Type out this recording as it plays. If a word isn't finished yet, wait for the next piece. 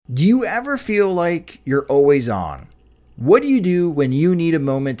Do you ever feel like you're always on? What do you do when you need a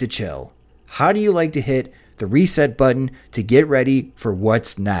moment to chill? How do you like to hit the reset button to get ready for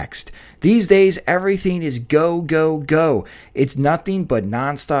what's next? These days, everything is go, go, go. It's nothing but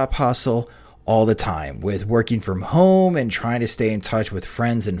nonstop hustle all the time, with working from home and trying to stay in touch with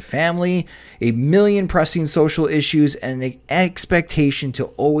friends and family, a million pressing social issues, and an expectation to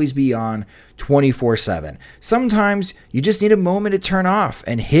always be on 24/7. Sometimes you just need a moment to turn off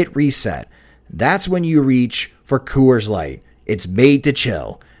and hit reset. That's when you reach for Coors Light. It's made to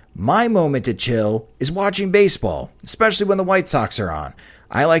chill. My moment to chill is watching baseball, especially when the White Sox are on.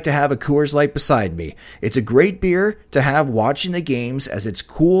 I like to have a Coors Light beside me. It's a great beer to have watching the games, as it's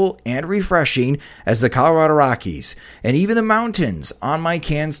cool and refreshing as the Colorado Rockies. And even the mountains on my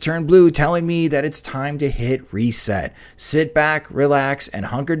cans turn blue, telling me that it's time to hit reset. Sit back, relax, and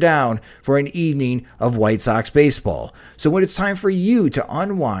hunker down for an evening of White Sox baseball. So when it's time for you to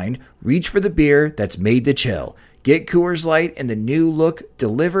unwind, reach for the beer that's made to chill. Get Coors Light in the new look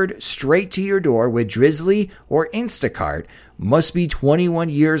delivered straight to your door with Drizzly or Instacart. Must be 21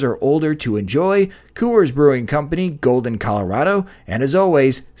 years or older to enjoy. Coors Brewing Company, Golden, Colorado. And as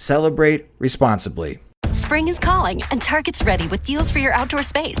always, celebrate responsibly. Spring is calling and Target's ready with deals for your outdoor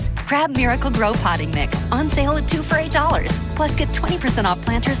space. Grab Miracle Grow Potting Mix on sale at 2 for $8. Plus get 20% off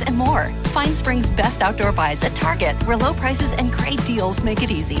planters and more. Find spring's best outdoor buys at Target, where low prices and great deals make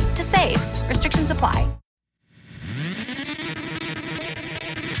it easy to save. Restrictions apply.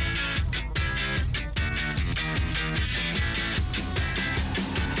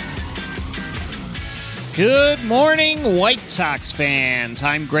 Good morning, White Sox fans.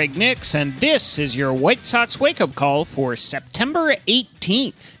 I'm Greg Nix, and this is your White Sox wake-up call for September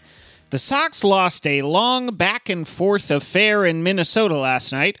 18th. The Sox lost a long back-and-forth affair in Minnesota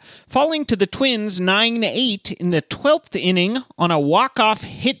last night, falling to the Twins 9-8 in the 12th inning on a walk-off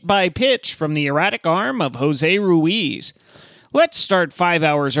hit by pitch from the erratic arm of Jose Ruiz. Let's start 5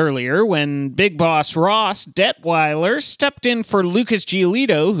 hours earlier when Big Boss Ross Detweiler stepped in for Lucas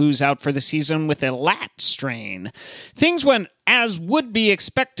Giolito, who's out for the season with a lat strain. Things went as would be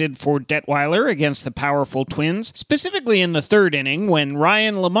expected for Detweiler against the powerful Twins, specifically in the third inning when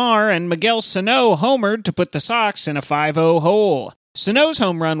Ryan Lamar and Miguel Sano homered to put the Sox in a 5-0 hole. Sano's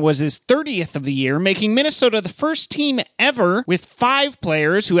home run was his 30th of the year, making Minnesota the first team ever with 5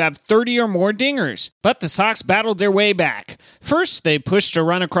 players who have 30 or more dingers. But the Sox battled their way back. First, they pushed a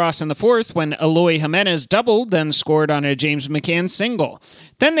run across in the fourth when Eloy Jimenez doubled, then scored on a James McCann single.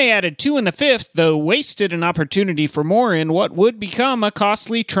 Then they added 2 in the fifth, though wasted an opportunity for more in what would become a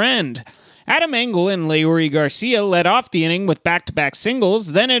costly trend. Adam Engel and Leury Garcia led off the inning with back-to-back singles,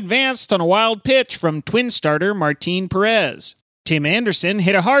 then advanced on a wild pitch from Twin starter Martin Perez. Tim Anderson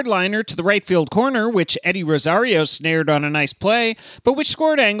hit a hardliner to the right field corner, which Eddie Rosario snared on a nice play, but which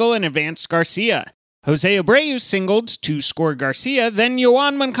scored Engel and advanced Garcia. Jose Abreu singled to score Garcia, then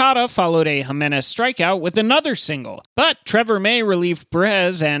Yoan Moncada followed a Jimenez strikeout with another single. But Trevor May relieved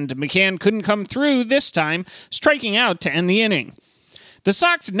Perez, and McCann couldn't come through this time, striking out to end the inning. The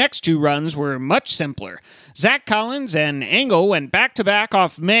Sox' next 2 runs were much simpler. Zach Collins and Engel went back-to-back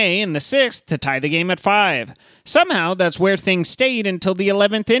off May in the 6th to tie the game at 5. Somehow, that's where things stayed until the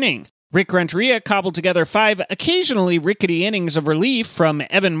 11th inning. Rick Renteria cobbled together 5 occasionally rickety innings of relief from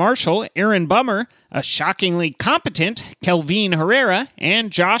Evan Marshall, Aaron Bummer, a shockingly competent Kelvin Herrera,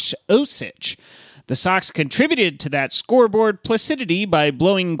 and Josh Osich. The Sox contributed to that scoreboard placidity by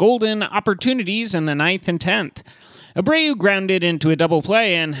blowing golden opportunities in the 9th and 10th. Abreu grounded into a double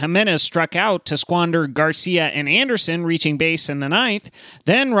play, and Jimenez struck out to squander Garcia and Anderson reaching base in the 9th.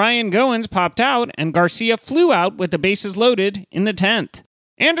 Then Ryan Goins popped out, and Garcia flew out with the bases loaded in the 10th.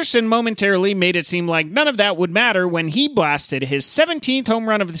 Anderson momentarily made it seem like none of that would matter when he blasted his 17th home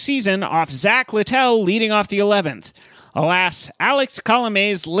run of the season off Zach Littell leading off the 11th. Alas, Alex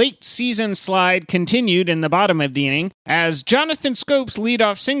Colomé's late-season slide continued in the bottom of the inning, as Jonathan Scope's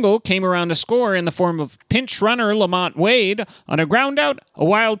leadoff single came around to score in the form of pinch runner Lamont Wade on a groundout, a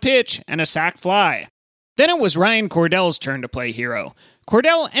wild pitch, and a sac fly. Then it was Ryan Cordell's turn to play hero.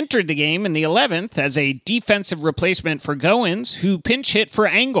 Cordell entered the game in the 11th as a defensive replacement for Goins, who pinch hit for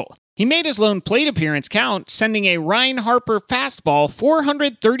Engel. He made his lone plate appearance count, sending a Ryan Harper fastball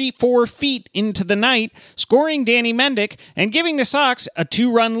 434 feet into the night, scoring Danny Mendick, and giving the Sox a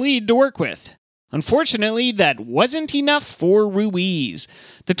 2-run lead to work with. Unfortunately, that wasn't enough for Ruiz.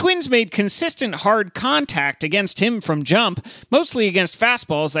 The Twins made consistent hard contact against him from jump, mostly against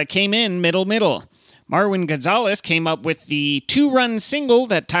fastballs that came in middle. Marwin Gonzalez came up with the 2-run single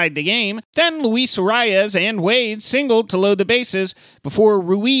that tied the game. Then Luis Arias and Wade singled to load the bases before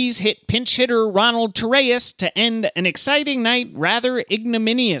Ruiz hit pinch hitter Ronald Torreyes to end an exciting night rather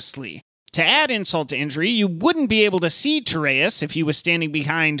ignominiously. To add insult to injury, you wouldn't be able to see Torreyes if he was standing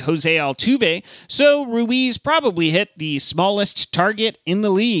behind Jose Altuve, so Ruiz probably hit the smallest target in the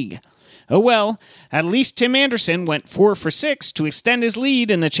league. Oh well, at least Tim Anderson went 4 for 6 to extend his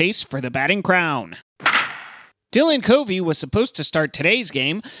lead in the chase for the batting crown. Dylan Covey was supposed to start today's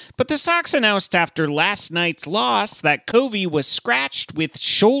game, but the Sox announced after last night's loss that Covey was scratched with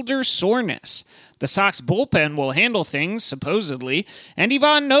shoulder soreness. The Sox bullpen will handle things, supposedly, and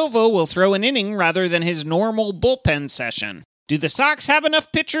Ivan Novo will throw an inning rather than his normal bullpen session. Do the Sox have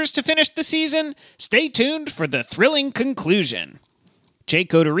enough pitchers to finish the season? Stay tuned for the thrilling conclusion.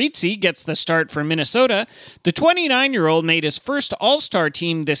 Jake Odorizzi gets the start for Minnesota. The 29-year-old made his first All-Star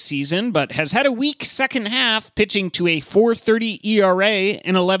team this season, but has had a weak second half, pitching to a .430 ERA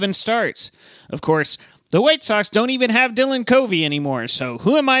in 11 starts. Of course, the White Sox don't even have Dylan Covey anymore, so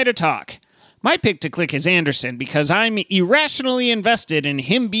who am I to talk? My pick to click is Anderson because I'm irrationally invested in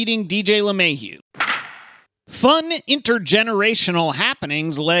him beating DJ LeMahieu. Fun intergenerational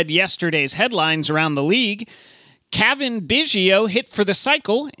happenings led yesterday's headlines around the league. Cavan Biggio hit for the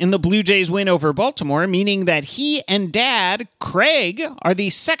cycle in the Blue Jays win over Baltimore, meaning that he and Dad, Craig, are the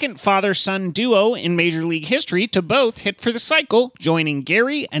second father-son duo in Major League history to both hit for the cycle, joining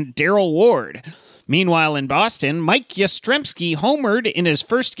Gary and Darryl Ward. Meanwhile, in Boston, Mike Yastrzemski homered in his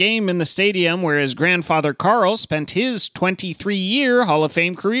first game in the stadium where his grandfather Carl spent his 23-year Hall of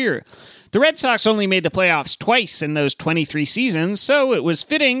Fame career. The Red Sox only made the playoffs twice in those 23 seasons, so it was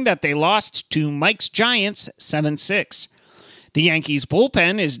fitting that they lost to Mike's Giants 7-6. The Yankees'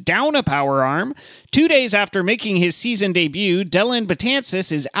 bullpen is down a power arm. 2 days after making his season debut, Dellin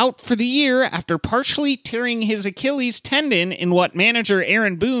Betances is out for the year after partially tearing his Achilles tendon in what manager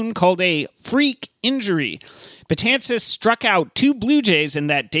Aaron Boone called a freak injury. Betances struck out 2 Blue Jays in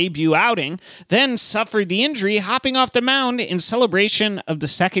that debut outing, then suffered the injury hopping off the mound in celebration of the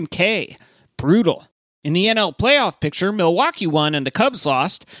second K. Brutal. In the NL playoff picture, Milwaukee won and the Cubs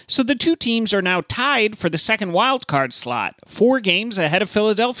lost, so the two teams are now tied for the second wildcard slot, 4 games ahead of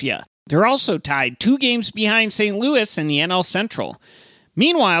Philadelphia. They're also tied 2 games behind St. Louis in the NL Central.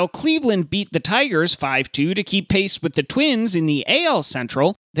 Meanwhile, Cleveland beat the Tigers 5-2 to keep pace with the Twins in the AL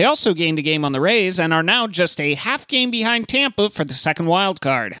Central. They also gained a game on the Rays and are now just a half game behind Tampa for the second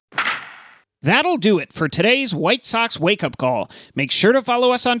wildcard. That'll do it for today's White Sox wake-up call. Make sure to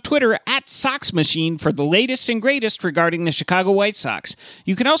follow us on Twitter @SoxMachine for the latest and greatest regarding the Chicago White Sox.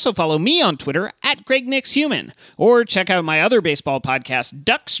 You can also follow me on Twitter @GregNixHuman, or check out my other baseball podcast,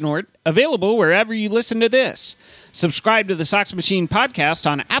 Duck Snort, available wherever you listen to this. Subscribe to the Sox Machine podcast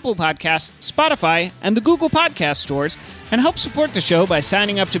on Apple Podcasts, Spotify, and the Google Podcast stores, and help support the show by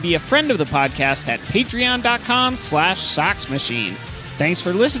signing up to be a friend of the podcast at patreon.com/SoxMachine. Thanks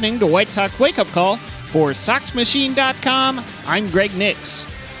for listening to White Sox Wake Up Call. For SoxMachine.com, I'm Greg Nix.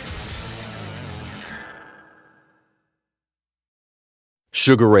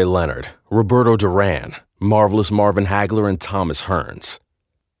 Sugar Ray Leonard, Roberto Duran, Marvelous Marvin Hagler, and Thomas Hearns.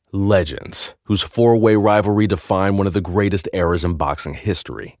 Legends, whose 4-way rivalry defined one of the greatest eras in boxing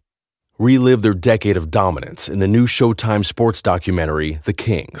history. Relive their decade of dominance in the new Showtime sports documentary, The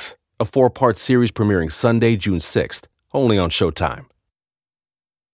Kings, a 4-part series premiering Sunday, June 6th, only on Showtime.